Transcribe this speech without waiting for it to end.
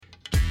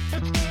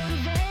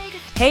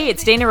Hey,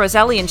 it's Dana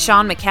Roselli and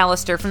Sean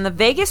McAllister from the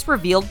Vegas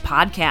Revealed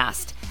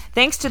podcast.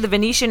 Thanks to the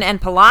Venetian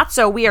and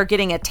Palazzo, we are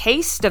getting a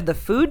taste of the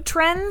food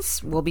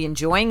trends we'll be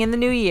enjoying in the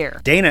new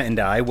year. Dana and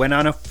I went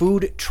on a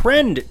food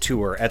trend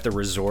tour at the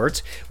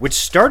resort, which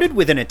started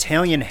with an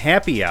Italian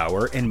happy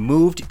hour and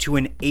moved to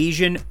an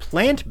Asian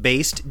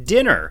plant-based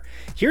dinner.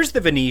 Here's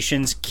the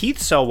Venetian's Keith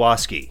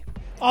Salwoski.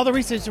 All the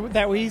research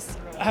that we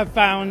have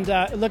found,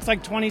 it looks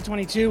like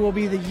 2022 will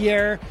be the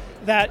year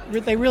that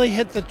they really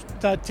hit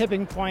the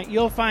tipping point.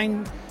 You'll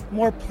find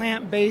more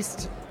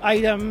plant-based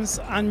items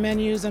on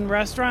menus in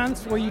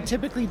restaurants where you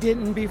typically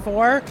didn't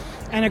before.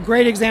 And a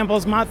great example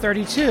is Mott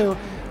 32,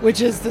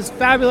 which is this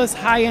fabulous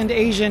high-end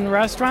Asian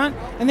restaurant.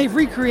 And they've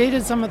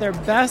recreated some of their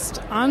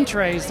best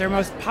entrees, their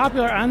most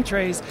popular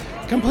entrees,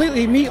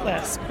 completely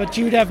meatless, but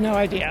you'd have no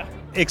idea.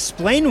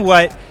 Explain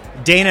what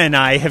Dana and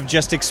I have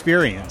just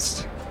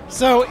experienced.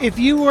 So if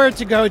you were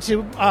to go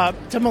to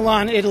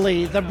Milan,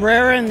 Italy, the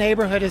Brera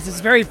neighborhood is this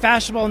very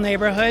fashionable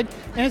neighborhood,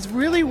 and it's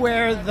really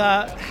where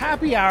the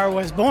happy hour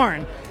was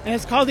born, and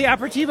it's called the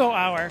Aperitivo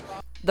Hour.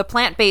 The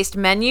plant-based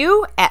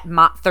menu at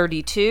Mott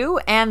 32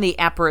 and the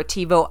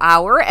Aperitivo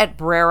Hour at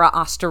Brera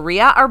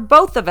Osteria are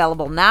both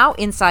available now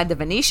inside the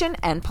Venetian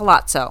and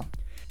Palazzo.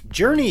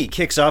 Journey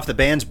kicks off the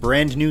band's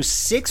brand new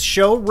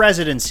 6-show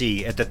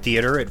residency at the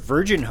theater at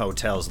Virgin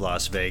Hotels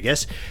Las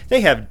Vegas.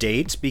 They have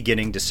dates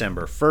beginning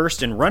December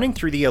 1st and running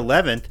through the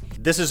 11th.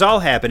 This is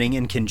all happening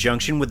in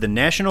conjunction with the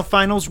National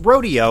Finals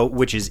Rodeo,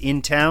 which is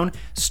in town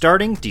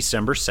starting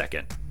December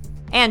 2nd.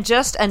 And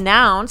just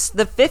announced,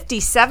 the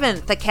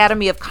 57th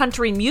Academy of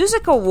Country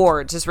Music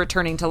Awards is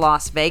returning to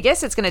Las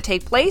Vegas. It's going to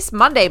take place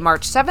Monday,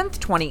 March 7th,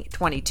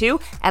 2022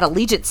 at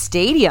Allegiant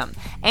Stadium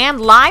and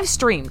live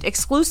streamed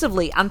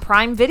exclusively on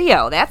Prime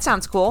Video. That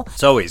sounds cool.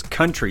 It's always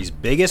country's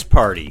biggest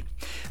party.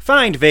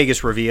 Find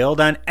Vegas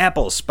Revealed on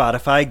Apple,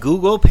 Spotify,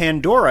 Google,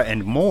 Pandora,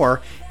 and more.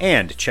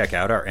 And check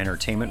out our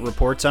entertainment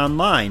reports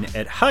online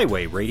at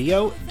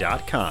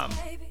highwayradio.com.